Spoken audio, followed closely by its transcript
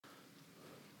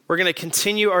We're going to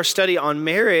continue our study on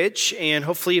marriage, and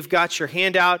hopefully you've got your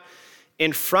handout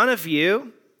in front of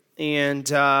you. And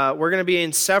we're going to be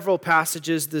in several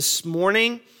passages this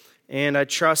morning, and I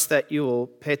trust that you will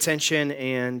pay attention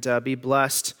and be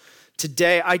blessed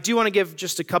today. I do want to give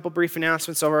just a couple brief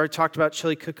announcements. I've already talked about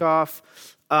Chili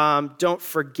Cook-Off. Don't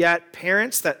forget,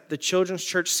 parents, that the children's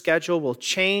church schedule will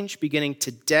change beginning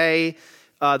today.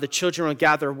 The children will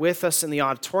gather with us in the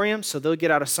auditorium, so they'll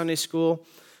get out of Sunday school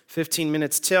 15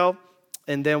 minutes till,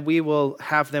 and then we will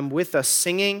have them with us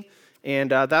singing,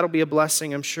 and that'll be a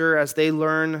blessing, I'm sure, as they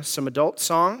learn some adult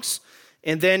songs.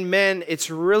 And then, men, it's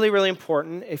really, really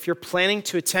important, if you're planning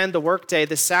to attend the workday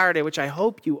this Saturday, which I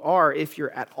hope you are, if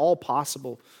it's at all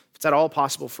possible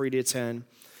for you to attend,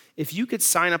 if you could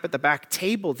sign up at the back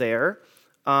table there,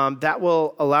 that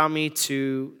will allow me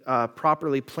to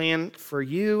properly plan for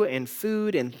you and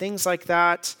food and things like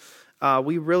that.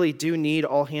 We really do need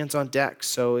all hands on deck.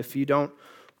 So if you don't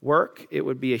work, it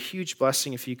would be a huge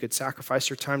blessing if you could sacrifice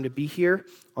your time to be here.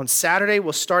 On Saturday,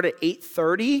 we'll start at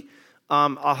 8:30.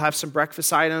 I'll have some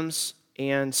breakfast items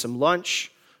and some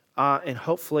lunch. And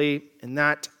hopefully in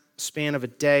that span of a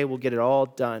day, we'll get it all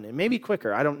done. And maybe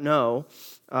quicker. I don't know.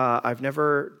 I've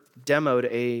never demoed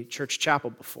a church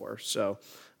chapel before. So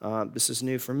this is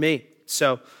new for me.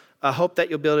 So I hope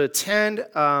that you'll be able to attend.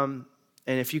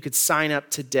 And if you could sign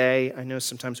up today, I know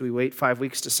sometimes we wait 5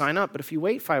 weeks to sign up, but if you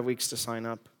wait 5 weeks to sign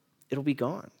up, it'll be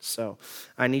gone. So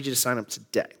I need you to sign up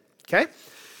today, okay?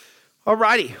 All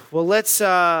righty, well,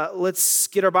 let's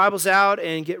get our Bibles out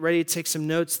and get ready to take some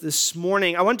notes this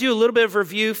morning. I want to do a little bit of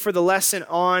review for the lesson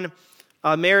on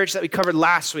marriage that we covered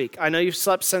last week. I know you've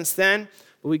slept since then,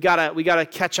 but we gotta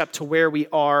catch up to where we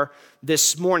are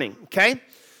this morning, okay?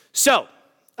 So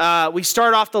we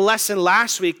started off the lesson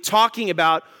last week talking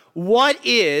about what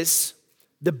is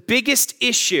the biggest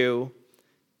issue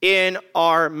in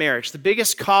our marriage? The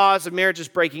biggest cause of marriages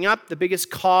breaking up, the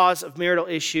biggest cause of marital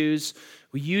issues.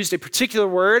 We used a particular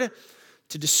word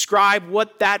to describe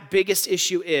what that biggest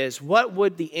issue is. What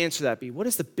would the answer to that be? What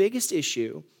is the biggest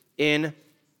issue in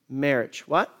marriage?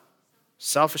 What?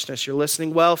 Selfishness. You're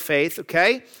listening well, Faith,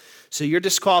 okay? So you're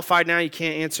disqualified now. You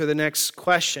can't answer the next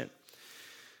question.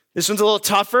 This one's a little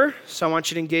tougher, so I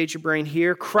want you to engage your brain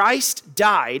here. Christ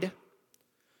died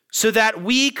so that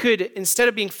we could, instead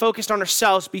of being focused on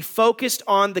ourselves, be focused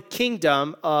on the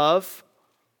kingdom of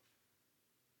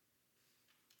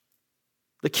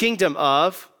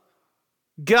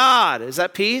God. Is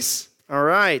that peace? All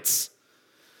right.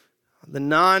 The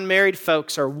non-married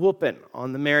folks are whooping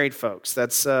on the married folks.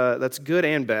 That's good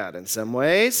and bad in some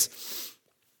ways.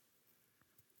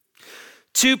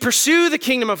 To pursue the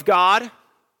kingdom of God,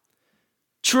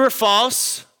 true or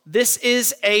false, this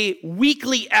is a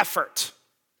weekly effort.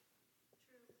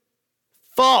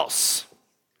 False.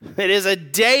 It is a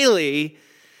daily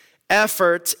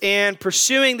effort, and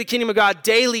pursuing the kingdom of God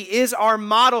daily is our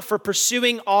model for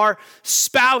pursuing our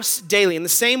spouse daily. In the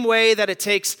same way that it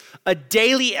takes a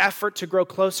daily effort to grow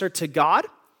closer to God,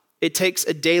 it takes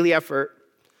a daily effort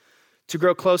to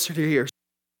grow closer to your.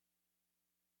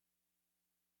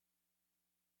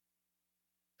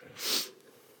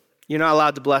 You're not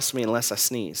allowed to bless me unless I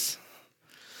sneeze.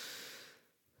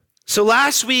 So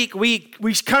last week, we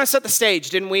kind of set the stage,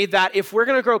 didn't we? That if we're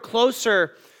going to grow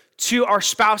closer to our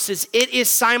spouses, it is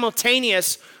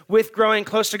simultaneous with growing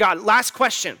close to God. Last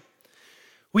question.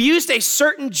 We used a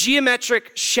certain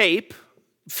geometric shape,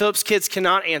 Philip's kids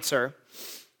cannot answer,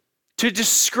 to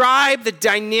describe the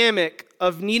dynamic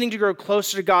of needing to grow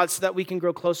closer to God so that we can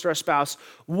grow closer to our spouse.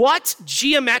 What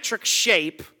geometric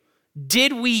shape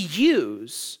did we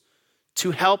use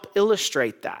to help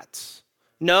illustrate that?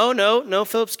 No,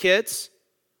 Philip's kids.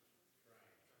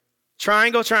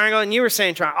 Triangle, and you were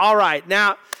saying triangle. All right,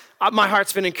 now my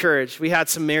heart's been encouraged. We had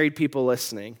some married people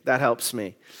listening. That helps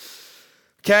me.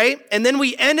 Okay, and then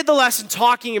we ended the lesson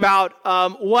talking about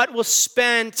what we'll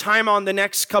spend time on the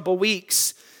next couple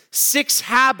weeks. 6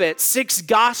 habits, 6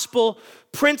 gospel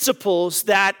principles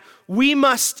that we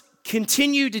must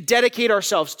continue to dedicate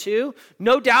ourselves to.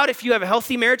 No doubt if you have a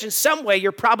healthy marriage in some way,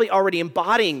 you're probably already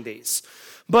embodying these.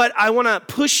 But I want to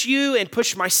push you and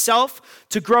push myself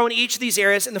to grow in each of these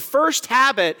areas. And the first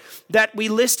habit that we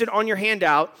listed on your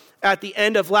handout at the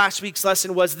end of last week's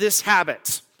lesson was this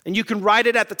habit. And you can write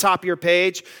it at the top of your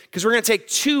page because we're going to take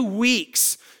 2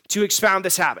 weeks to expound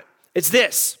this habit. It's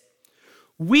this.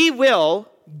 We will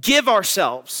give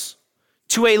ourselves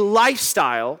to a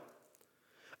lifestyle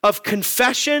of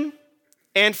confession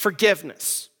and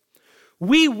forgiveness.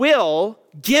 We will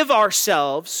give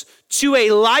ourselves to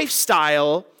a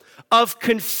lifestyle of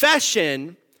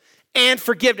confession and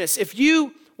forgiveness. If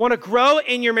you want to grow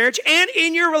in your marriage and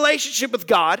in your relationship with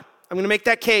God, I'm going to make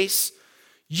that case,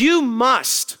 you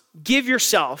must give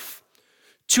yourself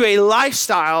to a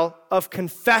lifestyle of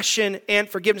confession and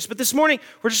forgiveness. But this morning,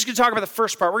 we're just going to talk about the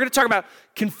first part. We're going to talk about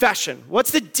confession.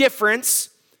 What's the difference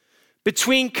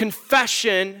between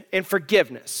confession and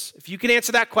forgiveness? If you can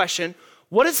answer that question,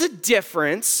 what is the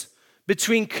difference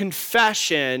between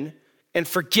confession and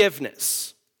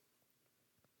forgiveness?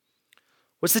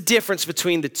 What's the difference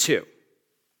between the two?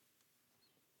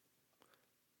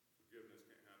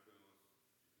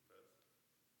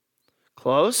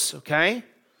 Close, okay.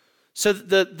 So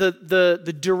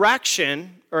the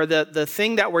direction or the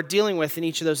thing that we're dealing with in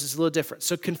each of those is a little different.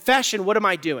 So confession, what am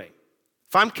I doing?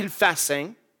 If I'm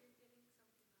confessing,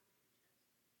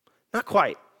 not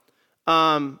quite.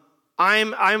 I'm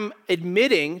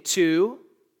admitting to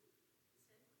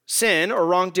sin or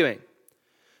wrongdoing.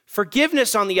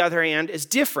 Forgiveness, on the other hand, is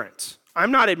different.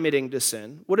 I'm not admitting to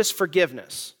sin. What is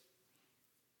forgiveness?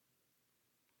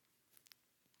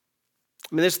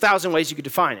 I mean, there's 1,000 ways you could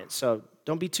define it, so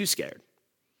don't be too scared.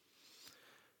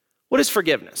 What is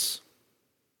forgiveness?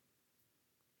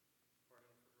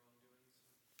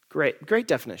 Great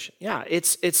definition. Yeah,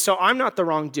 it's so I'm not the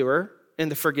wrongdoer in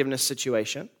the forgiveness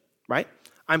situation, right?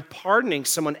 I'm pardoning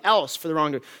someone else for the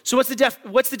wrongdoing. So what's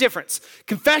the difference?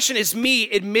 Confession is me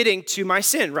admitting to my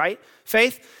sin, right?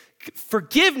 Faith.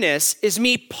 Forgiveness is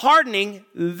me pardoning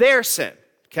their sin,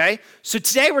 okay? So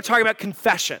today we're talking about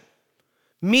confession.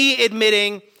 Me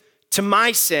admitting to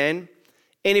my sin.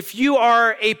 And if you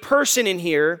are a person in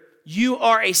here, you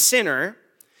are a sinner.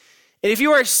 And if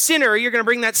you are a sinner, you're going to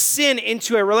bring that sin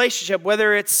into a relationship,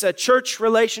 whether it's a church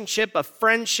relationship, a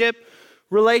friendship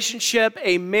relationship,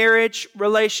 a marriage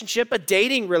relationship, a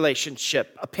dating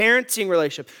relationship, a parenting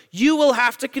relationship. You will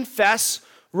have to confess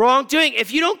wrongdoing.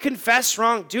 If you don't confess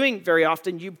wrongdoing very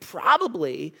often, you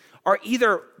probably are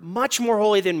either much more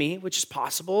holy than me, which is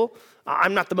possible.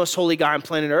 I'm not the most holy guy on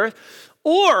planet Earth.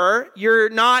 Or you're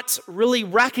not really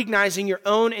recognizing your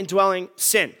own indwelling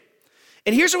sin.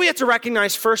 And here's what we have to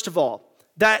recognize first of all.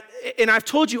 And I've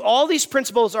told you all these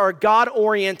principles are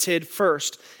God-oriented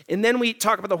first. And then we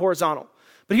talk about the horizontal.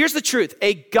 But here's the truth.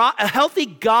 A healthy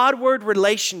Godward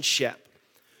relationship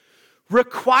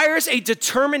requires a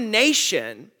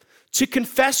determination to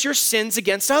confess your sins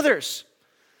against others.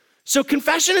 So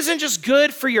confession isn't just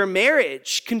good for your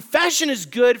marriage. Confession is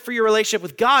good for your relationship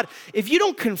with God. If you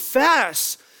don't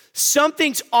confess,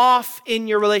 something's off in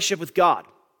your relationship with God.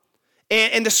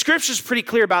 And the scripture's pretty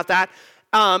clear about that.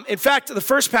 In fact, the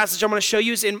first passage I'm going to show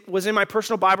you was in my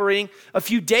personal Bible reading a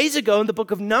few days ago in the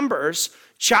book of Numbers,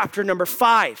 chapter number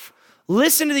 5.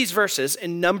 Listen to these verses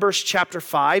in Numbers chapter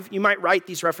 5. You might write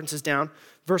these references down,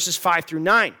 verses 5 through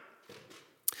 9.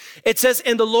 It says,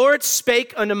 "And the Lord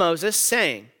spake unto Moses,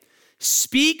 saying,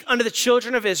 Speak unto the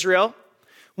children of Israel,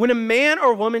 when a man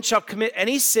or woman shall commit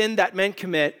any sin that men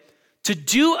commit, to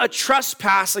do a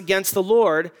trespass against the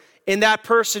Lord, and that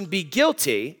person be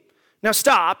guilty." Now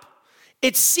stop.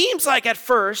 It seems like at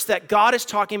first that God is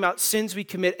talking about sins we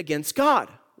commit against God,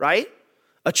 right?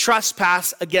 A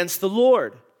trespass against the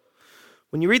Lord.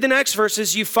 When you read the next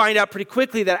verses, you find out pretty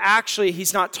quickly that actually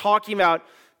he's not talking about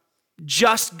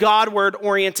just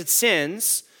Godward-oriented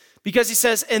sins, because he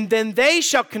says, "And then they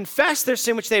shall confess their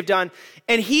sin which they've done,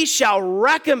 and he shall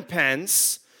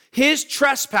recompense his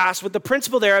trespass with the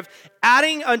principal thereof,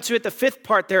 adding unto it the fifth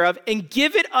part thereof, and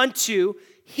give it unto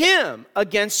him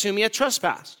against whom he hath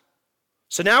trespassed."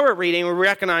 So now we're reading, we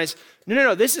recognize,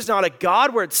 no, this is not a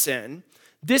Godward sin.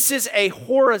 This is a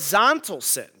horizontal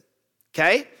sin,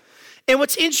 okay? And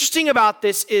what's interesting about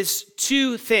this is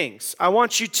two things. I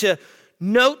want you to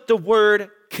note the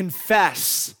word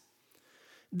confess.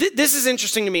 This is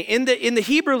interesting to me. In the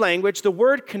Hebrew language, the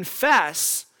word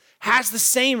confess has the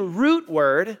same root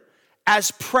word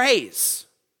as praise.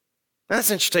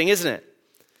 That's interesting, isn't it?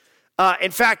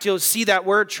 In fact, you'll see that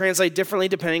word translated differently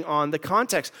depending on the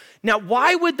context. Now,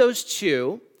 why would those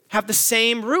two have the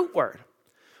same root word?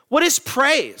 What is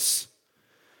praise?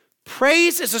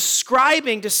 Praise is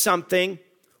ascribing to something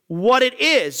what it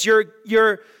is.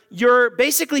 You're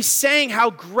basically saying how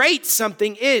great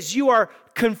something is. You are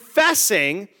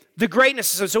confessing the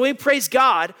greatness of it. So when we praise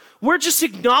God, we're just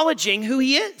acknowledging who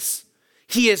he is.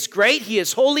 He is great, he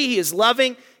is holy, he is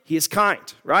loving, he is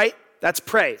kind, right? That's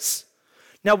praise.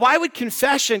 Now, why would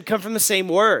confession come from the same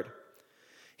word?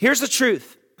 Here's the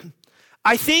truth.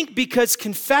 I think because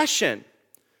confession,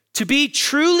 to be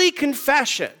truly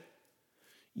confession,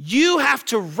 you have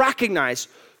to recognize,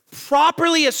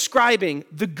 properly ascribing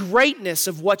the greatness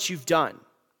of what you've done.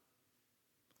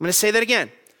 I'm going to say that again.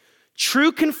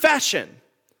 True confession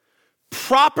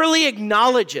properly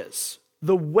acknowledges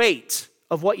the weight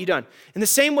of what you've done. In the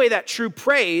same way that true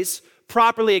praise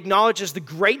properly acknowledges the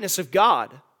greatness of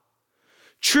God.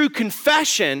 True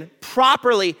confession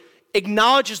properly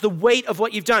acknowledges the weight of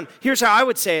what you've done. Here's how I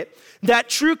would say it, that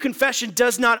true confession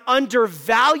does not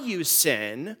undervalue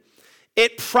sin,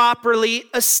 it properly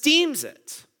esteems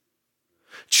it.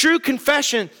 True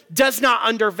confession does not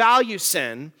undervalue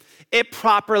sin, it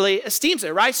properly esteems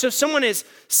it, right? So if someone is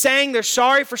saying they're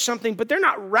sorry for something, but they're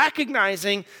not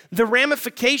recognizing the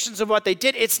ramifications of what they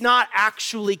did, it's not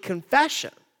actually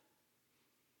confession.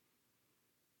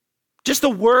 Just the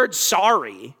word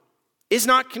sorry is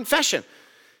not confession.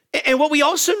 And what we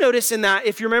also notice in that,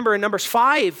 if you remember in Numbers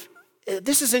 5,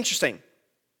 this is interesting.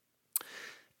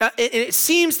 It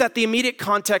seems that the immediate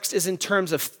context is in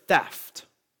terms of theft,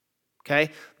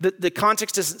 okay? The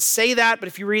context doesn't say that, but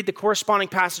if you read the corresponding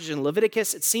passage in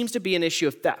Leviticus, it seems to be an issue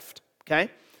of theft,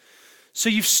 okay? So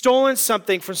you've stolen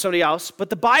something from somebody else, but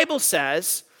the Bible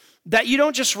says that you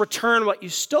don't just return what you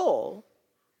stole.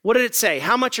 What did it say?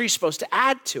 How much are you supposed to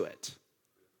add to it?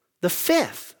 The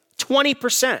fifth,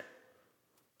 20%.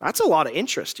 That's a lot of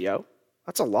interest, yo.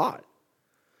 That's a lot.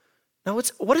 Now,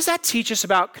 what does that teach us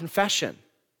about confession?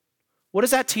 What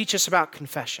does that teach us about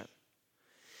confession?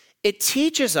 It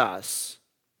teaches us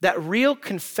that real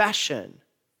confession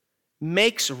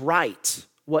makes right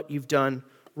what you've done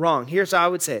wrong. Here's how I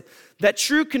would say it. That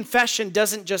true confession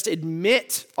doesn't just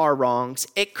admit our wrongs,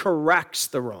 it corrects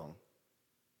the wrong.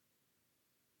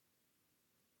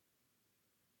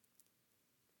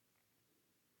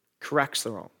 Corrects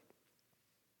the wrong.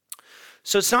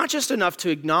 So it's not just enough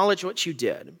to acknowledge what you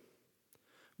did,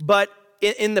 but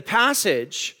in the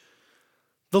passage,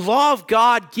 the law of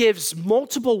God gives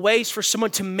multiple ways for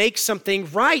someone to make something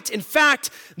right. In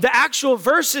fact, the actual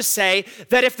verses say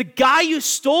that if the guy you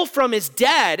stole from is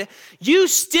dead, you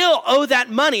still owe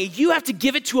that money. You have to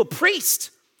give it to a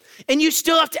priest. And you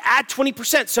still have to add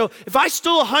 20%. So if I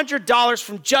stole $100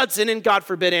 from Judson, and God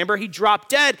forbid, Amber, he dropped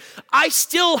dead, I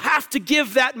still have to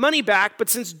give that money back. But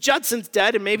since Judson's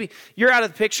dead and maybe you're out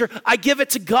of the picture, I give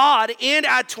it to God and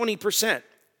add 20%.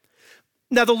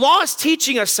 Now, the law is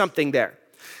teaching us something there.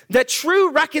 That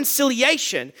true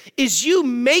reconciliation is you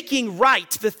making right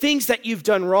the things that you've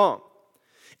done wrong.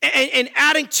 And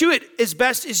adding to it as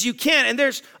best as you can. And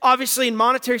there's obviously in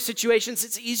monetary situations,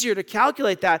 it's easier to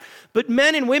calculate that. But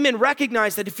men and women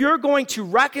recognize that if you're going to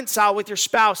reconcile with your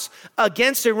spouse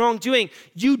against a wrongdoing,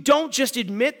 you don't just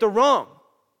admit the wrong.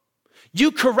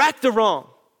 You correct the wrong.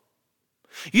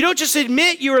 You don't just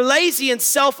admit you were lazy and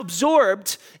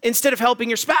self-absorbed instead of helping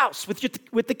your spouse with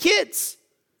the kids.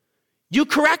 You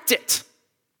correct it.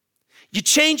 You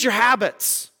change your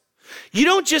habits. You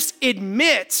don't just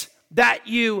admit that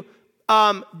you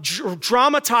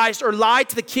dramatized or lied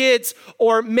to the kids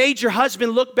or made your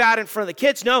husband look bad in front of the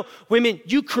kids. No, women,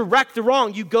 you correct the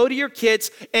wrong. You go to your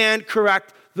kids and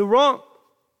correct the wrong,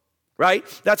 right?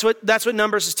 That's what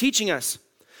Numbers is teaching us.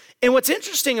 And what's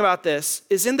interesting about this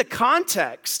is in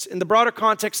the broader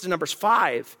context of Numbers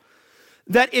 5,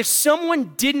 that if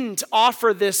someone didn't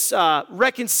offer this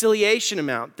reconciliation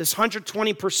amount, this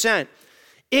 120%,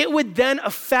 it would then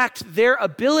affect their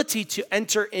ability to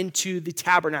enter into the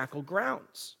tabernacle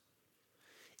grounds.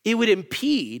 It would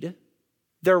impede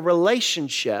their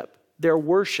relationship, their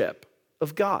worship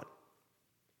of God.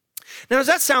 Now, does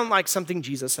that sound like something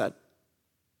Jesus said?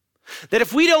 That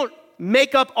if we don't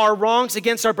make up our wrongs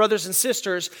against our brothers and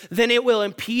sisters, then it will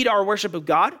impede our worship of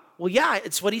God? Well, yeah,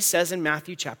 it's what he says in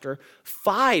Matthew chapter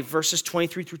 5, verses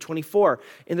 23 through 24.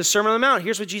 In the Sermon on the Mount,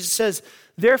 here's what Jesus says.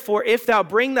 Therefore, if thou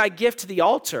bring thy gift to the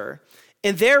altar,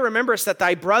 and there rememberest that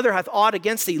thy brother hath aught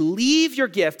against thee, leave your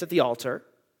gift at the altar,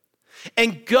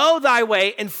 and go thy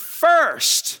way, and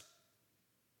first,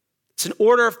 it's an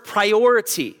order of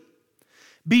priority,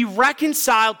 be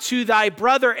reconciled to thy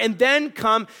brother, and then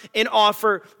come and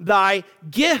offer thy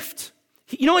gift.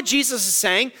 You know what Jesus is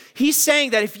saying? He's saying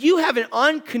that if you have an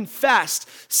unconfessed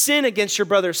sin against your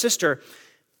brother or sister,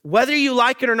 whether you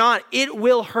like it or not, it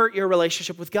will hurt your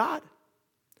relationship with God.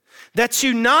 That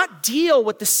to not deal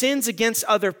with the sins against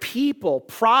other people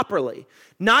properly,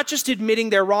 not just admitting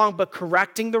they're wrong, but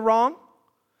correcting the wrong,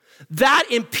 that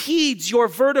impedes your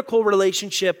vertical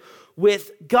relationship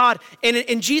with God.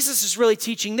 And Jesus is really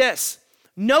teaching this.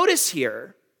 Notice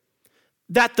here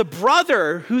that the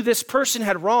brother who this person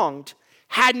had wronged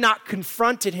had not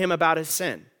confronted him about his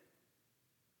sin.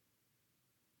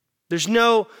 There's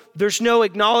no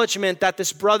acknowledgement that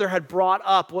this brother had brought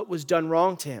up what was done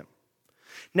wrong to him.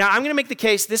 Now, I'm going to make the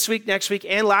case this week, next week,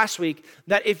 and last week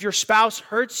that if your spouse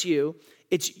hurts you,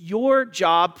 it's your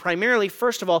job primarily,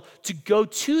 first of all, to go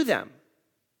to them.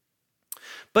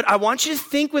 But I want you to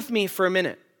think with me for a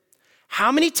minute.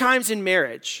 How many times in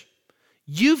marriage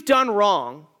you've done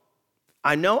wrong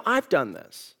I know I've done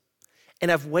this.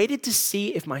 And I've waited to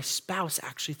see if my spouse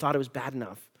actually thought it was bad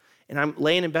enough. And I'm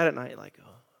laying in bed at night like, oh,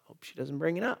 I hope she doesn't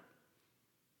bring it up.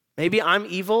 Maybe I'm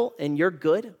evil and you're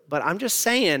good, but I'm just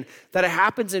saying that it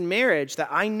happens in marriage that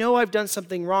I know I've done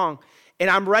something wrong. And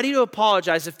I'm ready to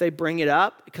apologize if they bring it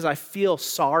up because I feel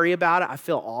sorry about it. I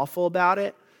feel awful about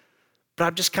it. But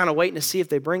I'm just kind of waiting to see if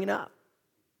they bring it up.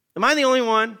 Am I the only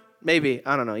one? Maybe.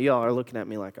 I don't know. Y'all are looking at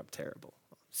me like I'm terrible.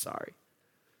 Sorry.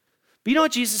 But you know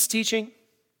what Jesus is teaching?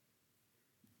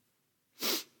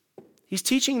 He's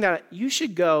teaching that you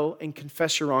should go and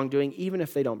confess your wrongdoing even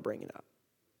if they don't bring it up.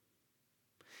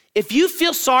 If you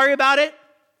feel sorry about it,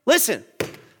 listen,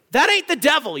 that ain't the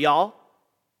devil, y'all.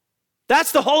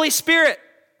 That's the Holy Spirit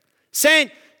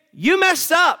saying, you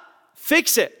messed up,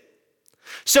 fix it.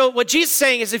 So what Jesus is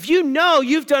saying is if you know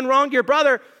you've done wrong to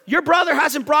your brother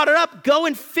hasn't brought it up, go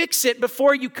and fix it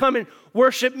before you come and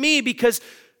worship me, because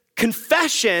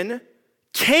confession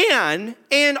can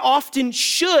and often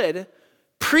should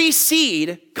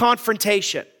precede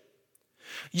confrontation.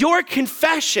 Your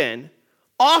confession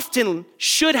often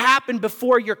should happen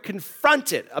before you're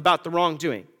confronted about the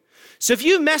wrongdoing. So if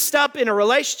you messed up in a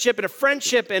relationship, in a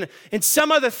friendship, in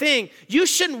some other thing, you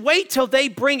shouldn't wait till they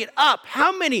bring it up.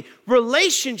 How many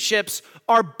relationships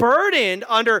are burdened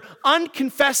under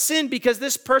unconfessed sin because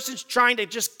this person's trying to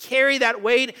just carry that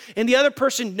weight and the other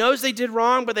person knows they did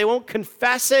wrong, but they won't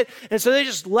confess it, and so they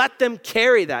just let them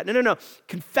carry that. No.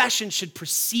 Confession should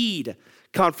precede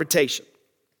confrontation.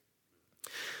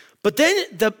 But then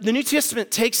the New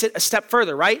Testament takes it a step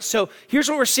further, right? So here's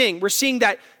what we're seeing. We're seeing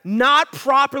that not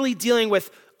properly dealing with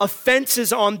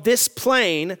offenses on this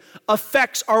plane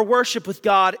affects our worship with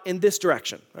God in this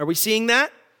direction. Are we seeing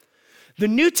that? The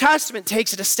New Testament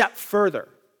takes it a step further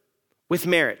with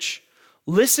marriage.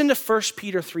 Listen to 1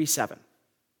 Peter 3:7.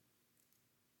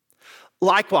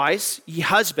 Likewise, ye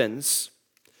husbands,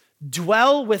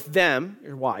 dwell with them,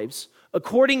 your wives,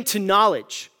 according to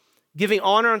knowledge, giving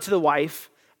honor unto the wife,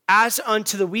 as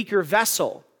unto the weaker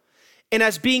vessel, and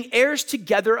as being heirs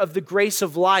together of the grace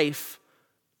of life.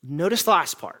 Notice the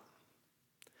last part.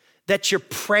 That your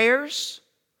prayers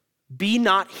be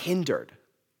not hindered.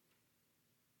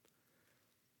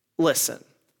 Listen,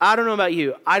 I don't know about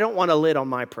you. I don't want a lid on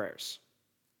my prayers.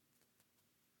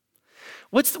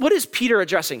 What is Peter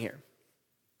addressing here?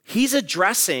 He's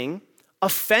addressing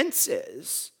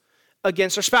offenses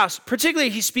against our spouse. Particularly,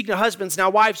 he's speaking to husbands.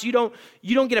 Now, wives, you don't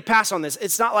get a pass on this.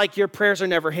 It's not like your prayers are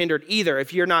never hindered either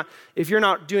if you're not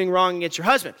doing wrong against your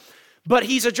husband. But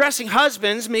he's addressing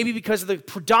husbands, maybe because of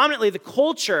predominantly the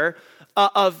culture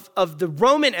of the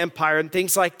Roman Empire and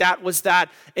things like that was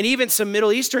that, and even some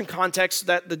Middle Eastern contexts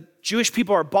that the Jewish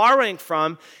people are borrowing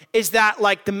from, is that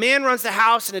like the man runs the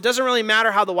house and it doesn't really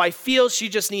matter how the wife feels, she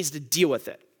just needs to deal with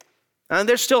it. And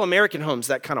there's still American homes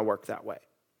that kind of work that way.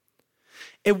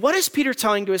 And what is Peter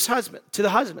telling to the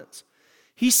husbands?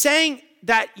 He's saying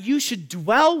that you should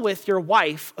dwell with your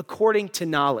wife according to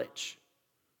knowledge.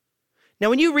 Now,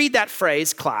 when you read that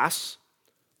phrase, class,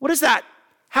 what is that?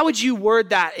 How would you word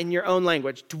that in your own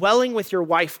language? Dwelling with your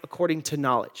wife according to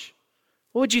knowledge.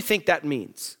 What would you think that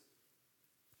means?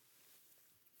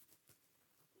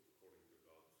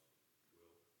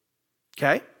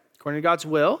 Okay, according to God's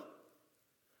will.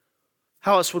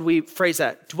 How else would we phrase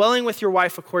that? Dwelling with your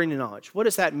wife according to knowledge. What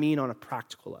does that mean on a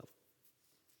practical level?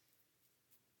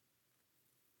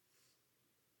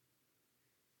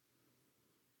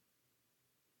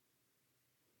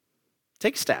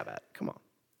 Take a stab at it. Come on.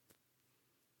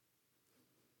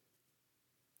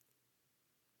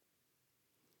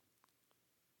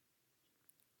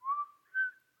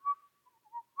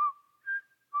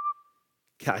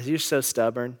 Guys, you're so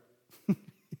stubborn.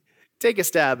 Take a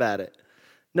stab at it.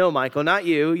 No, Michael, not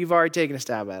you. You've already taken a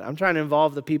stab at it. I'm trying to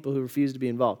involve the people who refuse to be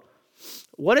involved.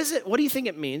 What is it? What do you think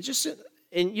it means?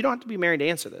 And you don't have to be married to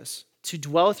answer this. To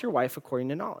dwell with your wife according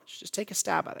to knowledge. Just take a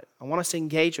stab at it. I want us to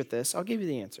engage with this. I'll give you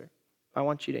the answer. I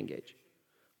want you to engage.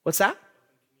 What's that?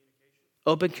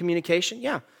 Open communication?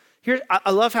 Yeah.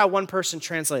 I love how one person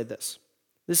translated this.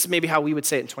 This is maybe how we would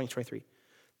say it in 2023.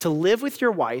 To live with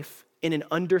your wife in an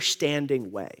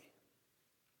understanding way.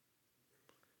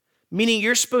 Meaning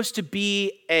I'm supposed to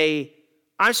be a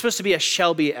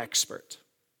Shelby expert.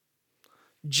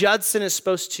 Judson is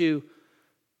supposed to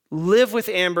live with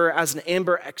Amber as an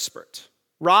Amber expert.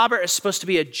 Robert is supposed to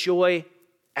be a joy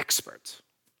expert.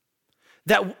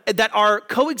 That our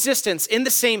coexistence in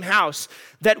the same house,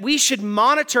 that we should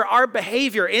monitor our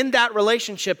behavior in that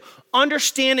relationship,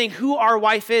 understanding who our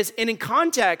wife is. And in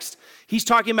context, he's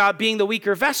talking about being the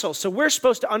weaker vessel. So we're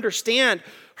supposed to understand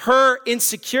her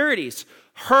insecurities,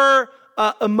 her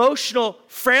emotional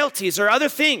frailties or other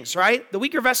things, right? The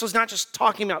weaker vessel is not just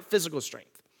talking about physical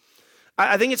strength.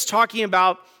 I think it's talking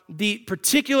about the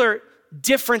particular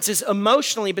differences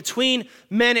emotionally between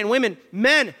men and women.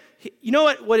 Men, you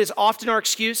know what is often our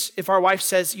excuse if our wife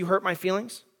says, "You hurt my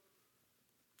feelings"?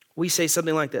 We say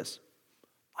something like this: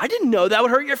 "I didn't know that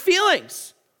would hurt your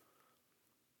feelings."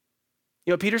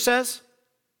 You know what Peter says?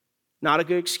 Not a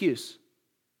good excuse.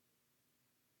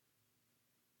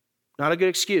 Not a good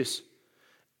excuse.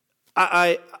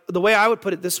 The way I would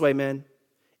put it this way, man,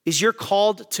 is you're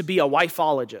called to be a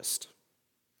wifelogist.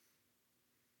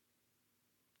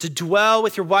 To dwell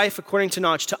with your wife according to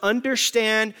knowledge, to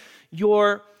understand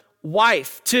your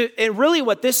wife. And really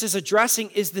what this is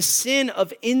addressing is the sin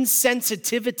of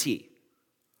insensitivity.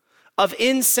 Of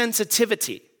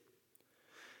insensitivity.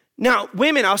 Now,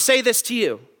 women, I'll say this to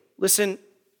you. Listen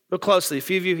real closely. A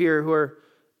few of you here who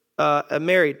are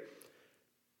married.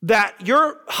 That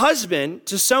your husband,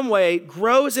 to some way,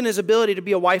 grows in his ability to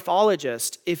be a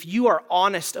wifelogist if you are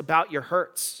honest about your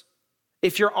hurts.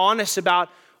 If you're honest about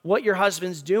what your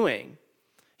husband's doing.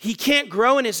 He can't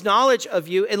grow in his knowledge of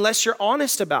you unless you're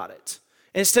honest about it.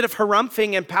 Instead of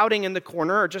harumphing and pouting in the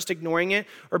corner or just ignoring it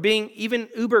or being even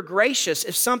uber gracious,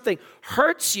 if something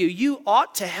hurts you, you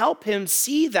ought to help him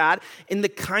see that in the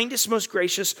kindest, most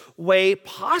gracious way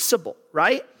possible,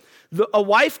 right? A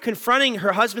wife confronting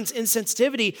her husband's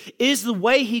insensitivity is the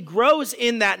way he grows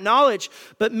in that knowledge.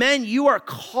 But men, you are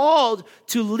called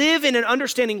to live in an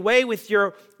understanding way with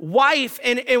your wife.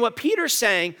 And what Peter's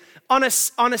saying, on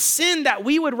a sin that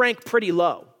we would rank pretty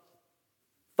low.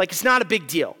 Like, it's not a big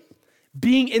deal.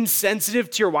 Being insensitive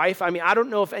to your wife, I mean, I don't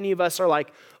know if any of us are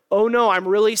like, "Oh no, I'm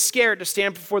really scared to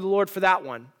stand before the Lord for that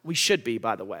one." We should be,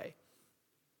 by the way.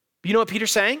 But you know what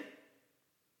Peter's saying?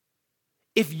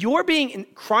 If you're being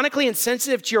chronically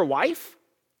insensitive to your wife,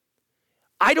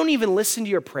 I don't even listen to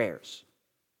your prayers.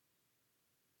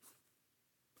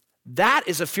 That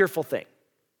is a fearful thing.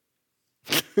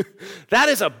 That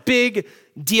is a big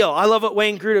deal. I love what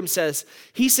Wayne Grudem says.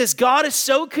 He says, God is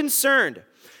so concerned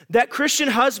that Christian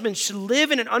husbands should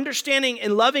live in an understanding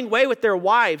and loving way with their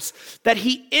wives that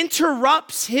he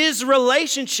interrupts his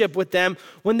relationship with them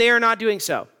when they are not doing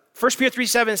so. 1 Peter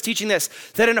 3:7 is teaching this,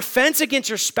 that an offense against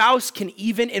your spouse can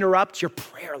even interrupt your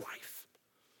prayer life.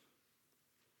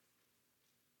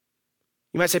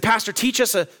 You might say, "Pastor, teach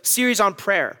us a series on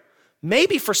prayer."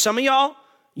 Maybe for some of y'all,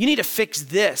 you need to fix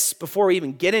this before we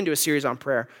even get into a series on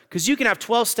prayer. Because you can have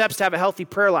 12 steps to have a healthy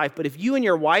prayer life, but if you and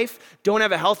your wife don't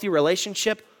have a healthy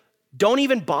relationship, don't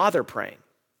even bother praying.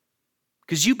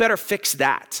 Because you better fix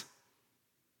that.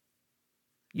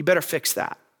 You better fix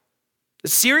that.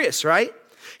 It's serious, right?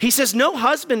 He says, no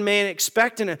husband may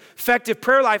expect an effective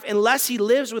prayer life unless he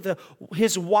lives with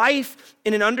his wife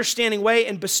in an understanding way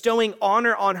and bestowing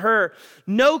honor on her.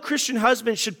 No Christian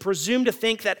husband should presume to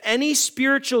think that any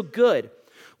spiritual good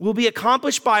will be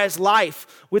accomplished by his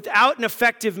life without an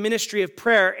effective ministry of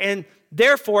prayer and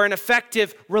therefore an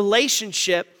effective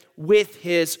relationship with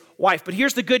his wife. But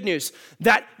here's the good news,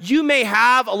 that you may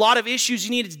have a lot of issues you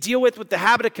need to deal with the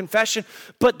habit of confession,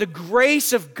 but the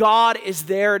grace of God is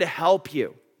there to help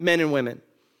you, men and women.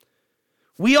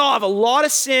 We all have a lot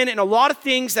of sin and a lot of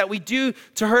things that we do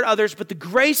to hurt others, but the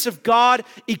grace of God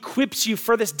equips you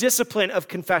for this discipline of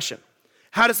confession.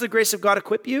 How does the grace of God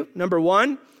equip you? Number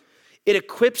one, it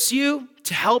equips you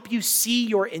to help you see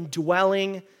your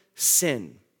indwelling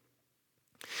sin.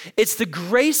 It's the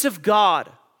grace of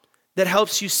God that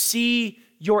helps you see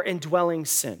your indwelling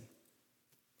sin.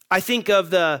 I think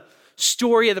of the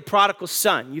story of the prodigal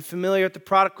son. You familiar with the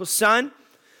prodigal son?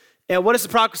 And what does the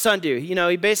prodigal son do? You know,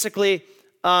 he basically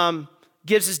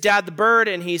gives his dad the bird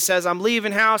and he says, I'm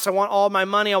leaving house. I want all my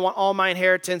money. I want all my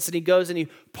inheritance. And he goes and he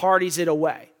parties it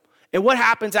away. And what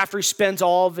happens after he spends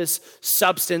all of his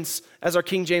substance, as our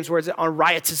King James words it, on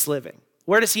riotous living?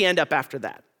 Where does he end up after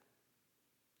that?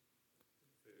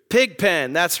 Pig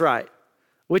pen, that's right.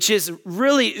 Which is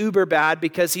really uber bad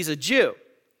because he's a Jew.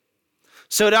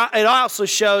 So it also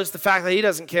shows the fact that he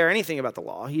doesn't care anything about the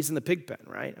law. He's in the pig pen,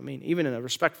 right? I mean, even a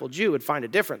respectful Jew would find a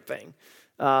different thing.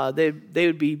 They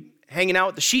would be hanging out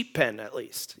with the sheep pen at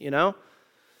least, you know?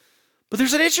 But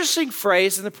there's an interesting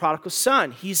phrase in the prodigal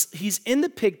son. He's in the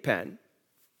pig pen,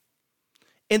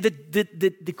 and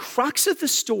the crux of the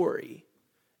story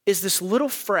is this little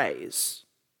phrase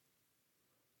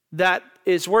that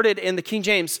is worded in the King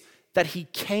James, that he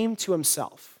came to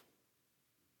himself.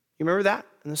 You remember that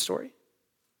in the story?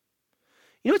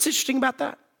 You know what's interesting about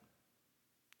that?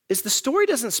 Is the story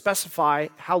doesn't specify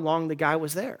how long the guy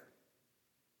was there.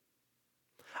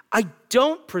 I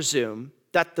don't presume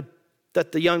that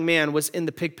the young man was in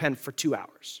the pig pen for 2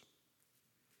 hours.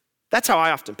 That's how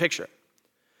I often picture it.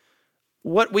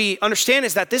 what we understand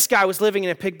is that this guy was living in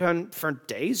a pig pen for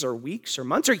days or weeks or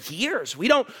months or years. We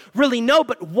don't really know,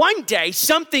 but one day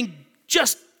something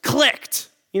just clicked.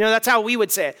 That's how we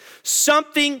would say it.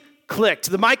 Something clicked.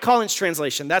 The Mike Collins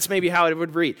translation, that's maybe how it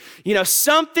would read.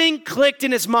 Something clicked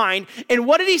in his mind. And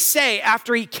what did he say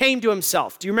after he came to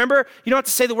himself? Do you remember? You don't have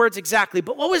to say the words exactly,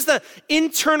 but what was the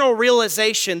internal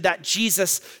realization that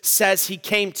Jesus says he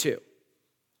came to?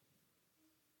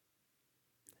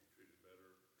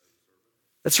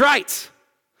 That's right.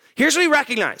 Here's what he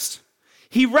recognized.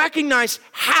 He recognized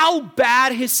how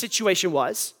bad his situation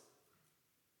was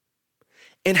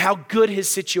and how good his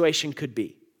situation could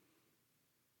be.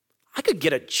 I could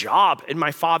get a job in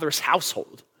my father's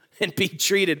household and be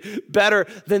treated better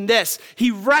than this. He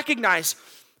recognized,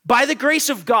 by the grace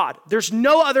of God, there's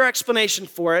no other explanation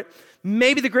for it.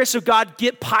 Maybe the grace of God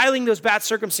piling those bad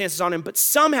circumstances on him, but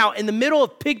somehow in the middle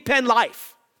of pig pen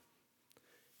life,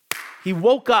 he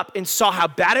woke up and saw how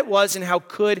bad it was and how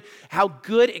good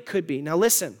it could be. Now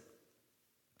listen,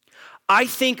 I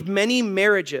think many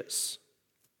marriages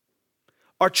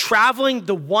are traveling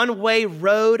the one-way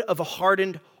road of a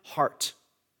hardened heart.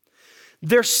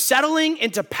 They're settling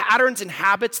into patterns and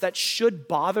habits that should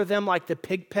bother them like the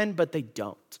pig pen, but they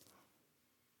don't.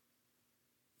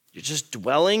 You're just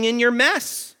dwelling in your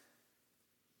mess.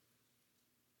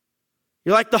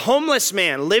 You're like the homeless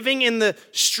man living in the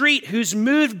street who's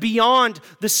moved beyond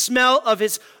the smell of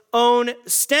his own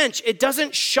stench. It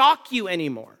doesn't shock you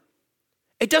anymore.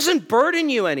 It doesn't burden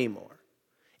you anymore.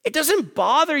 It doesn't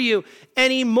bother you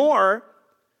anymore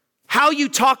how you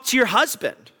talk to your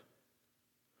husband,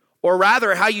 or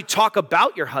rather how you talk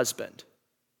about your husband.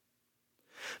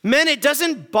 Men, it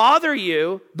doesn't bother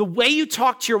you the way you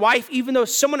talk to your wife, even though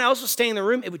someone else was staying in the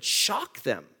room, it would shock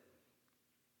them.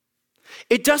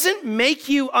 It doesn't make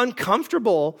you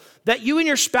uncomfortable that you and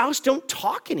your spouse don't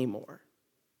talk anymore.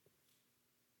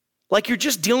 Like you're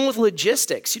just dealing with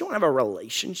logistics. You don't have a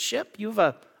relationship. You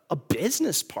have a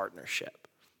business partnership.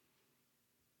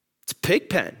 It's a pig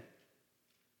pen.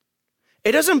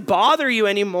 It doesn't bother you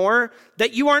anymore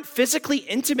that you aren't physically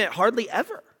intimate hardly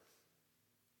ever.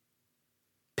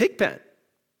 Pig pen.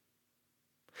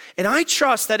 And I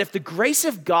trust that if the grace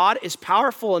of God is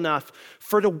powerful enough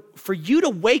for you to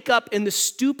wake up in the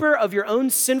stupor of your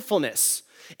own sinfulness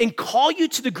and call you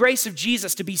to the grace of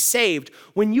Jesus to be saved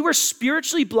when you are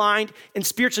spiritually blind and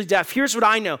spiritually deaf, here's what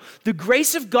I know. The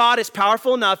grace of God is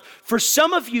powerful enough for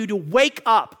some of you to wake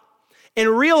up and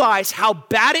realize how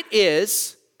bad it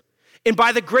is, and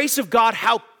by the grace of God,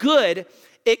 how good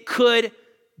it could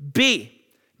be.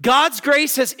 God's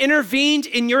grace has intervened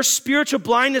in your spiritual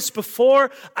blindness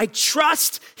before. I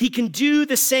trust he can do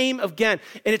the same again.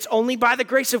 And it's only by the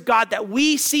grace of God that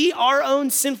we see our own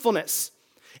sinfulness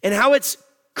and how it's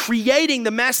creating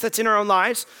the mess that's in our own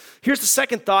lives. Here's the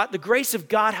second thought. The grace of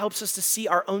God helps us to see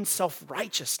our own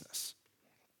self-righteousness.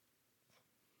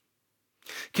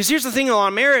 Because here's the thing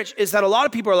on marriage is that a lot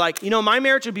of people are like, my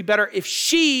marriage would be better if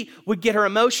she would get her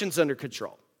emotions under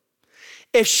control.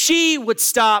 If she would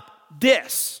stop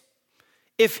this,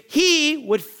 if he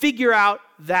would figure out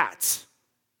that.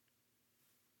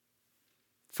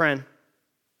 Friend,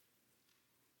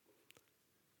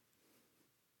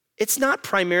 it's not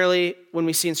primarily when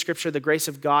we see in Scripture the grace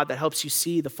of God that helps you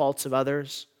see the faults of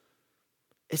others.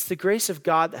 It's the grace of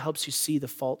God that helps you see the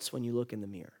faults when you look in the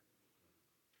mirror.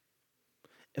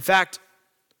 In fact,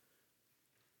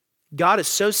 God is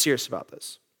so serious about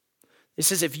this. He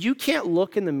says, if you can't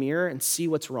look in the mirror and see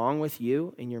what's wrong with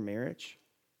you in your marriage,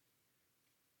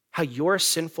 how you're a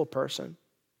sinful person,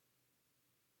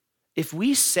 if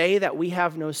we say that we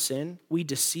have no sin, we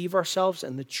deceive ourselves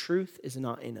and the truth is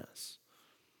not in us.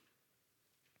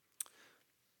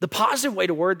 The positive way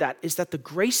to word that is that the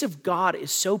grace of God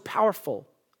is so powerful,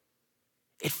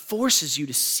 it forces you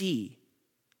to see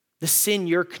the sin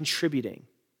you're contributing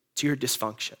to your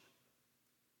dysfunction.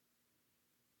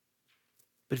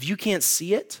 But if you can't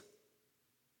see it,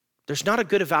 there's not a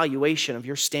good evaluation of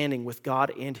your standing with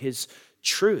God and his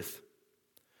truth.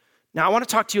 Now, I want to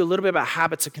talk to you a little bit about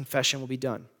habits of confession. We'll be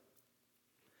done.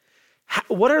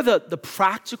 What are the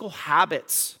practical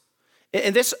habits?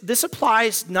 And this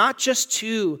applies not just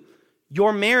to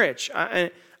your marriage.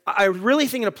 I really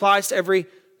think it applies to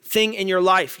everything in your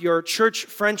life, your church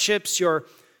friendships, your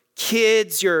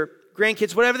kids, your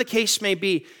grandkids, whatever the case may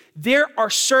be. There are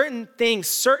certain things,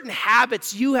 certain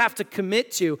habits you have to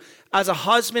commit to as a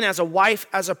husband, as a wife,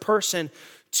 as a person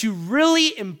to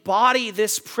really embody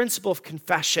this principle of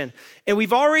confession. And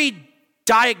we've already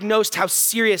diagnosed how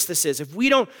serious this is. If we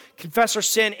don't confess our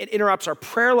sin, it interrupts our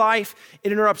prayer life.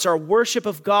 It interrupts our worship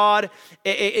of God.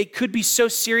 It could be so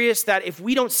serious that if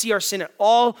we don't see our sin at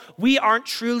all, we aren't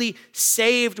truly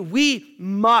saved. We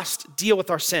must deal with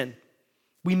our sin.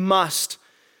 We must.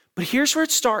 But here's where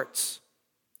it starts.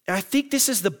 And I think this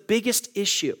is the biggest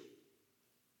issue.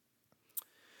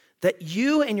 That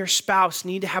you and your spouse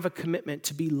need to have a commitment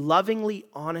to be lovingly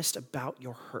honest about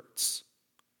your hurts.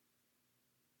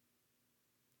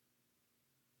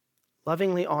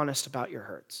 Lovingly honest about your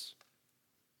hurts.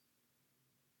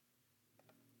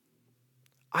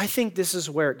 I think this is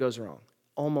where it goes wrong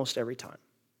almost every time.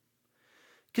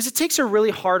 Because it takes a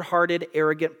really hard-hearted,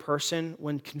 arrogant person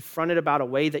when confronted about a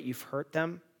way that you've hurt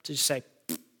them to just say,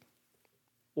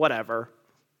 whatever.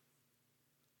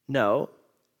 No.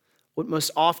 What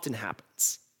most often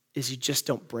happens is you just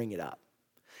don't bring it up.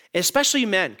 And especially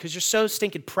men, because you're so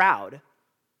stinking proud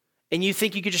and you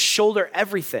think you could just shoulder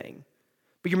everything,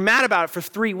 but you're mad about it for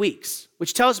 3 weeks,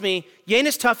 which tells me you ain't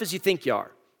as tough as you think you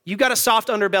are. You got a soft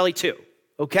underbelly too,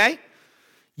 okay?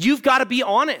 You've got to be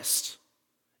honest.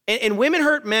 And women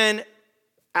hurt men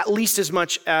at least as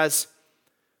much as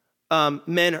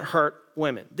men hurt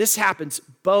women. This happens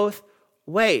both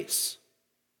ways.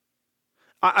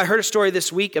 I heard a story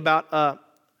this week about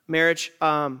marriage.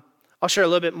 I'll share a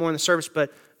little bit more in the service,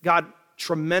 but God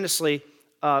tremendously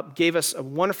gave us a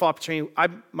wonderful opportunity.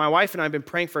 My wife and I have been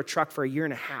praying for a truck for 1.5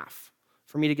 years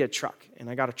for me to get a truck, and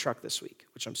I got a truck this week,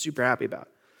 which I'm super happy about.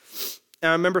 And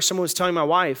I remember someone was telling my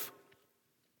wife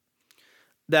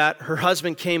that her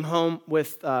husband came home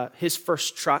with his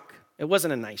first truck. It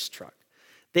wasn't a nice truck.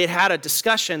 They had a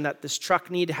discussion that this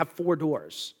truck needed to have 4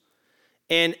 doors.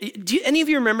 And do any of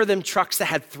you remember them trucks that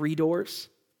had 3 doors?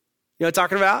 You know what I'm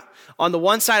talking about? On the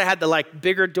one side, it had the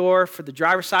bigger door for the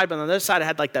driver's side, but on the other side, it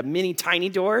had the mini tiny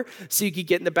door so you could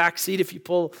get in the back seat if you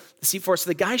pull the seat forward. So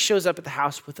the guy shows up at the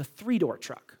house with a 3-door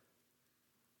truck,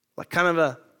 kind of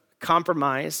a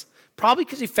compromise, probably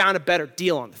because he found a better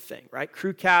deal on the thing, right?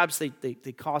 Crew cabs, they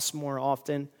cost more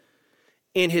often.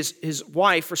 And his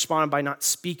wife responded by not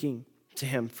speaking to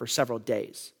him for several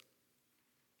days.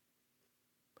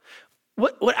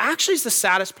 What actually is the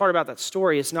saddest part about that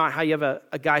story is not how you have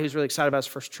a guy who's really excited about his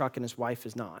first truck and his wife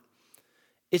is not.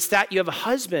 It's that you have a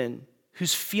husband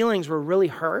whose feelings were really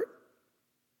hurt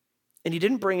and he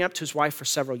didn't bring it up to his wife for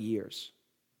several years.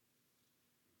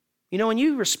 You know, when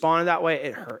you responded that way,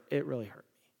 it hurt. It really hurt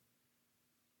me.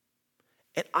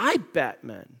 And I bet,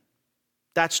 men,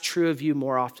 that's true of you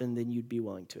more often than you'd be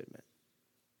willing to admit.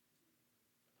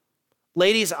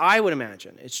 Ladies, I would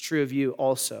imagine it's true of you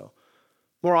also.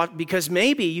 More often, because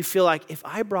maybe you feel like if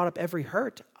I brought up every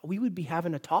hurt, we would be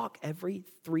having a talk every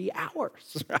 3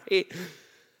 hours, right?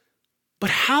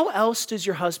 But how else does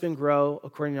your husband grow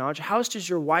according to knowledge? How else does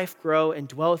your wife grow and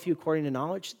dwell with you according to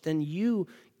knowledge than you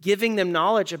giving them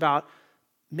knowledge about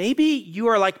maybe you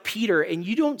are like Peter and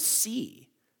you don't see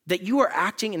that you are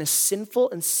acting in a sinful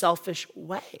and selfish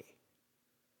way.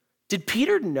 Did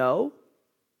Peter know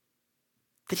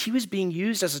that he was being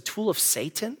used as a tool of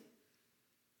Satan?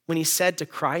 When he said to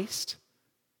Christ,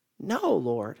 no,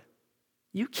 Lord,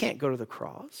 you can't go to the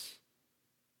cross.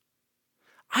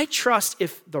 I trust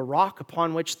if the rock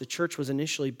upon which the church was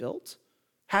initially built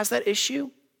has that issue,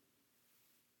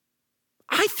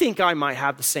 I think I might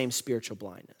have the same spiritual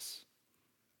blindness.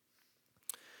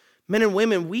 Men and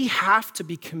women, we have to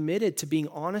be committed to being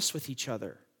honest with each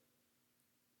other.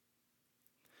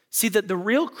 See, that the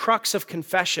real crux of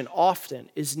confession often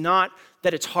is not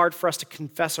that it's hard for us to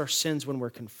confess our sins when we're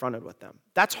confronted with them.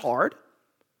 That's hard.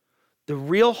 The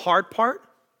real hard part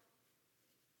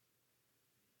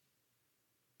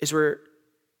is we're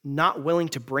not willing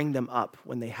to bring them up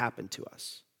when they happen to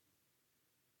us.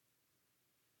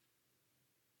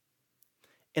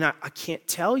 And I can't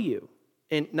tell you,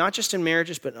 and not just in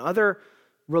marriages, but in other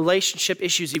relationship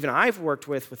issues even I've worked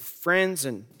with friends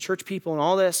and church people and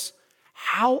all this,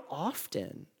 how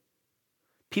often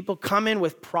people come in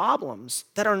with problems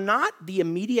that are not the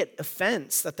immediate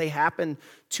offense that they happened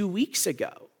 2 weeks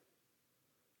ago.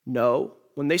 No,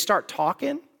 when they start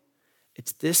talking,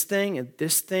 it's this thing and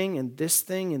this thing and this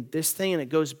thing and this thing, and it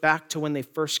goes back to when they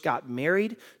first got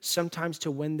married, sometimes to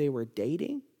when they were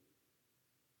dating.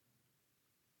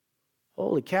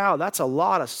 Holy cow, that's a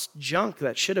lot of junk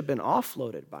that should have been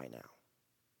offloaded by now.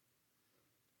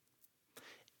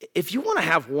 If you want to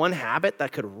have one habit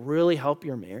that could really help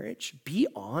your marriage, be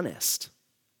honest.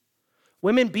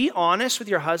 Women, be honest with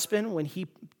your husband when he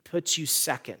puts you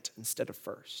second instead of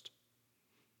first.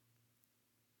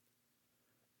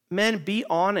 Men, be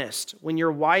honest when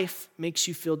your wife makes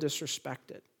you feel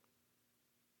disrespected.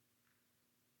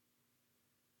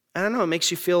 I don't know, it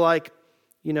makes you feel like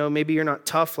Maybe you're not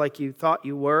tough like you thought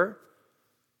you were.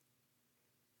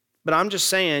 But I'm just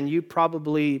saying, you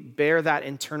probably bear that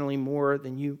internally more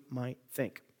than you might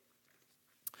think.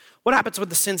 What happens when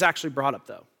the sin's actually brought up,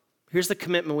 though? Here's the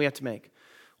commitment we have to make.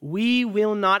 We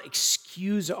will not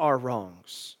excuse our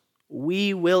wrongs.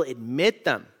 We will admit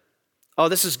them. Oh,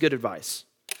 this is good advice.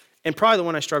 And probably the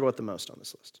one I struggle with the most on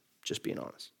this list, just being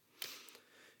honest.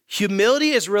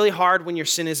 Humility is really hard when your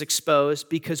sin is exposed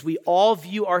because we all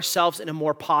view ourselves in a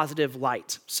more positive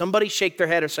light. Somebody shake their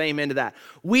head or say amen to that.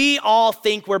 We all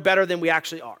think we're better than we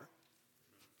actually are.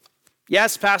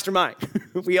 Yes, Pastor Mike.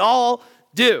 We all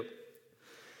do.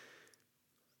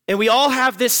 And we all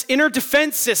have this inner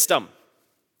defense system,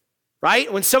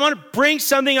 right? When someone brings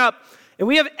something up, and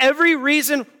we have every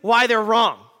reason why they're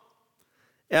wrong,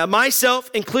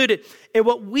 myself included. And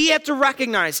what we have to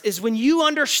recognize is when you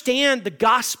understand the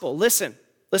gospel, listen,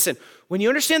 when you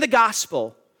understand the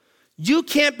gospel, you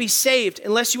can't be saved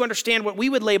unless you understand what we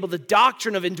would label the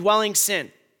doctrine of indwelling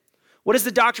sin. What is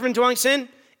the doctrine of indwelling sin?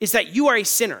 Is that you are a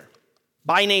sinner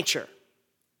by nature.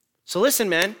 So listen,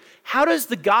 man, how does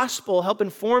the gospel help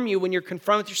inform you when you're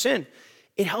confronted with your sin?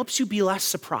 It helps you be less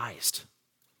surprised.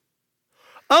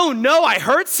 Oh no, I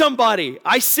hurt somebody.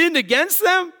 I sinned against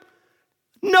them?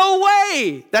 No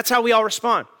way. That's how we all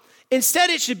respond. Instead,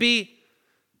 it should be,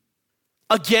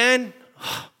 again,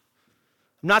 I'm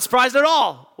not surprised at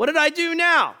all. What did I do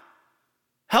now?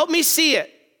 Help me see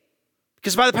it.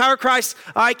 Because by the power of Christ,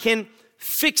 I can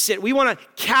fix it. We want to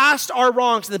cast our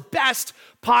wrongs in the best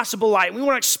possible light. We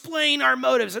want to explain our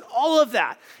motives and all of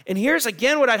that. And here's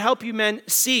again what I'd help you men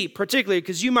see, particularly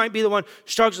because you might be the one who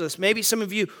struggles with this. Maybe some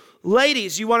of you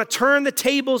ladies, you want to turn the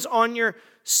tables on your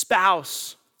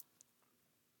spouse.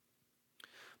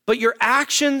 But your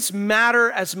actions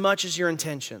matter as much as your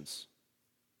intentions.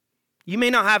 You may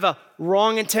not have a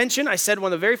wrong intention. I said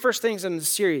one of the very first things in the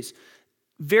series,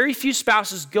 very few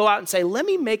spouses go out and say, let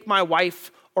me make my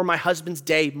wife or my husband's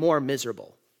day more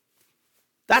miserable.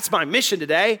 That's my mission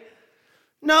today.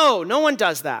 No one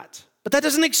does that. But that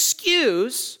doesn't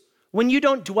excuse when you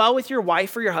don't dwell with your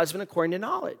wife or your husband according to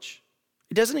knowledge.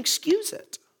 It doesn't excuse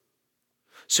it.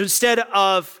 So instead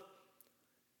of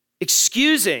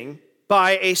excusing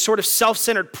by a sort of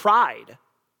self-centered pride,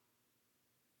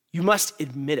 you must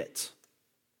admit it.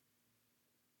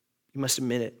 You must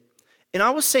admit it. And I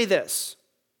will say this.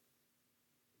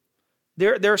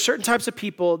 There are certain types of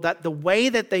people that the way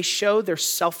that they show their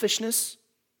selfishness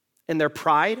and their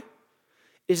pride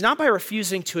is not by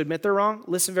refusing to admit they're wrong.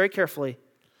 Listen very carefully.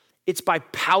 It's by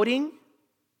pouting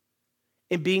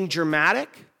and being dramatic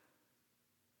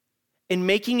and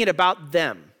making it about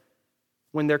them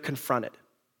when they're confronted.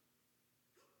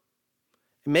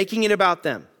 And making it about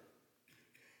them.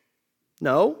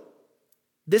 No,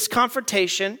 this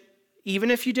confrontation, even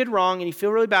if you did wrong and you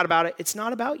feel really bad about it, it's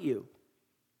not about you.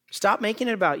 Stop making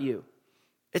it about you.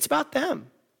 It's about them.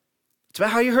 It's about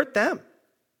how you hurt them.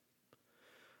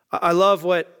 I love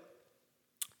what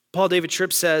Paul David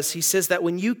Tripp says. He says that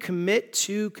when you commit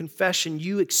to confession,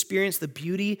 you experience the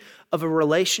beauty of a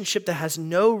relationship that has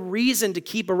no reason to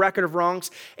keep a record of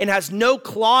wrongs and has no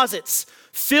closets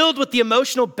filled with the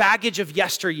emotional baggage of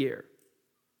yesteryear.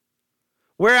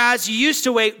 Whereas you used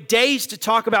to wait days to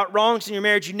talk about wrongs in your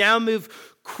marriage, you now move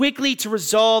quickly to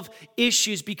resolve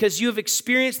issues because you have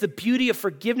experienced the beauty of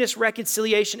forgiveness,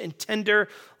 reconciliation, and tender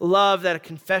love that a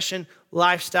confession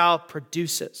lifestyle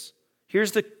produces.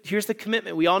 Here's the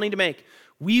commitment we all need to make.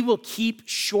 We will keep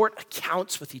short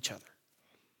accounts with each other.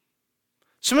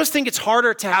 Some of us think it's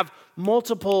harder to have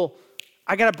multiple,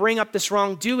 I got to bring up this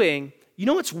wrongdoing. You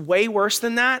know what's way worse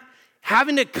than that?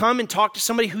 Having to come and talk to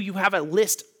somebody who you have a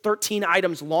list 13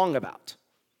 items long about.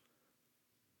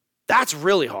 That's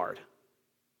really hard.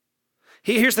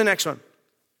 Here's the next one.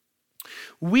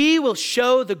 We will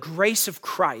show the grace of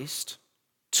Christ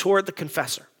toward the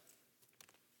confessor.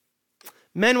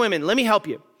 Men, women, let me help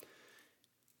you.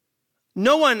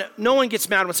 No one gets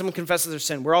mad when someone confesses their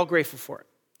sin. We're all grateful for it.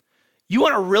 You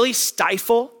want to really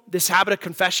stifle this habit of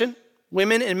confession,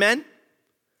 women and men?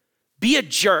 Be a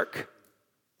jerk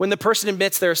when the person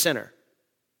admits they're a sinner.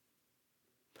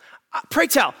 Pray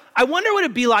tell, I wonder what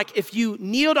it'd be like if you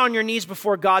kneeled on your knees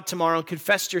before God tomorrow and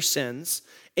confessed your sins,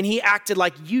 and he acted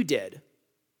like you did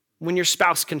when your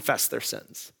spouse confessed their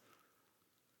sins.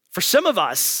 For some of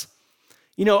us,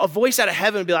 a voice out of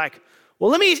heaven would be like,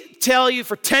 well, let me tell you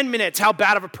for 10 minutes how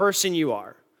bad of a person you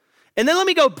are. And then let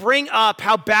me go bring up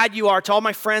how bad you are to all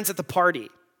my friends at the party.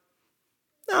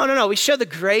 No. We show the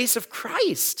grace of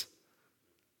Christ.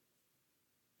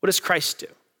 What does Christ do?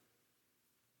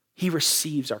 He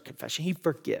receives our confession. He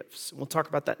forgives. We'll talk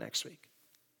about that next week.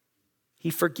 He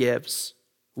forgives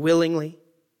willingly.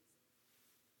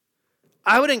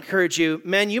 I would encourage you,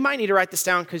 men, you might need to write this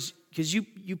down because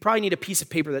you probably need a piece of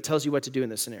paper that tells you what to do in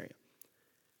this scenario.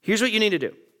 Here's what you need to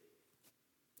do.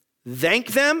 Thank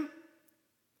them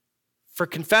for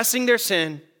confessing their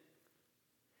sin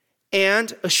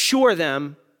and assure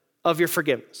them of your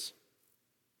forgiveness.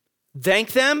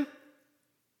 Thank them,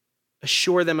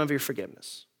 assure them of your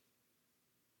forgiveness.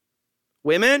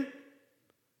 Women,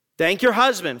 thank your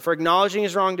husband for acknowledging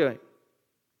his wrongdoing.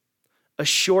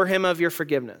 Assure him of your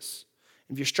forgiveness.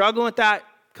 If you're struggling with that,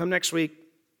 come next week.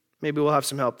 Maybe we'll have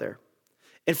some help there.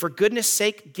 And for goodness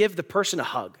sake, give the person a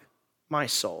hug. My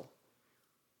soul.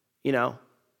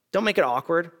 Don't make it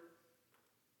awkward.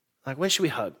 Like, when should we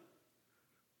hug?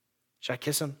 Should I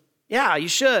kiss him? Yeah, you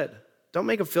should. Don't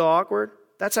make him feel awkward.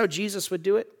 That's how Jesus would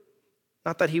do it.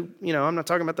 Not that I'm not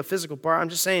talking about the physical part. I'm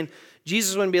just saying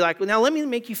Jesus wouldn't be like, well, now let me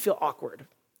make you feel awkward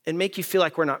and make you feel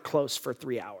like we're not close for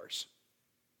 3 hours.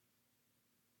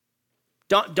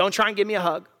 Don't try and give me a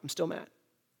hug. I'm still mad.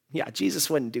 Yeah, Jesus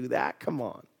wouldn't do that. Come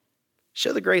on.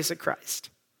 Show the grace of Christ.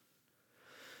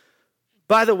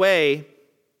 By the way,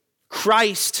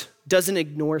 Christ doesn't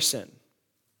ignore sin.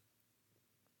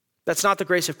 That's not the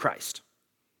grace of Christ,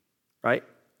 right?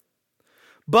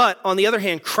 But on the other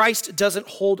hand, Christ doesn't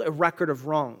hold a record of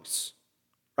wrongs,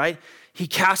 right? He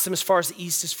casts them as far as the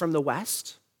east is from the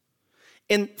west.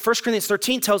 And 1 Corinthians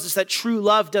 13 tells us that true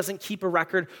love doesn't keep a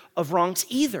record of wrongs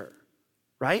either,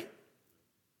 right?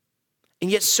 And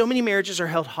yet so many marriages are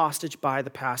held hostage by the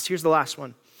past. Here's the last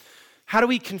one. How do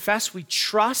we confess? We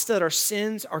trust that our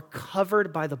sins are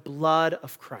covered by the blood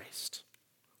of Christ.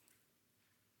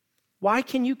 Why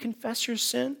can you confess your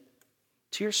sin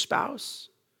to your spouse,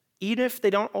 even if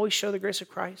they don't always show the grace of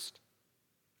Christ?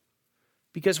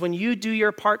 Because when you do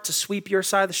your part to sweep your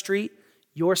side of the street,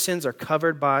 your sins are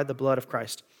covered by the blood of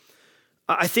Christ.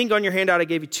 I think on your handout I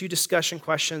gave you 2 discussion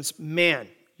questions. Man,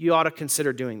 you ought to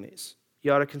consider doing these.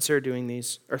 You ought to consider doing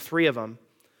these, or 3 of them.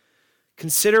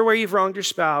 Consider where you've wronged your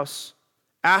spouse.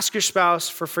 Ask your spouse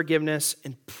for forgiveness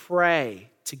and pray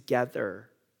together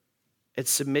and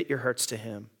submit your hurts to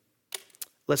him.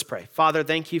 Let's pray. Father,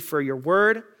 thank you for your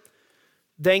word.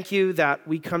 Thank you that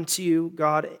we come to you,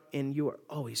 God, and you are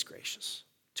always gracious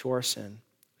to our sin.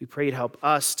 We pray you'd help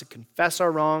us to confess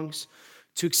our wrongs,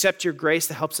 to accept your grace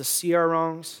that helps us see our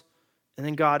wrongs, and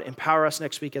then, God, empower us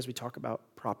next week as we talk about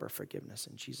proper forgiveness.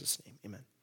 In Jesus' name, amen.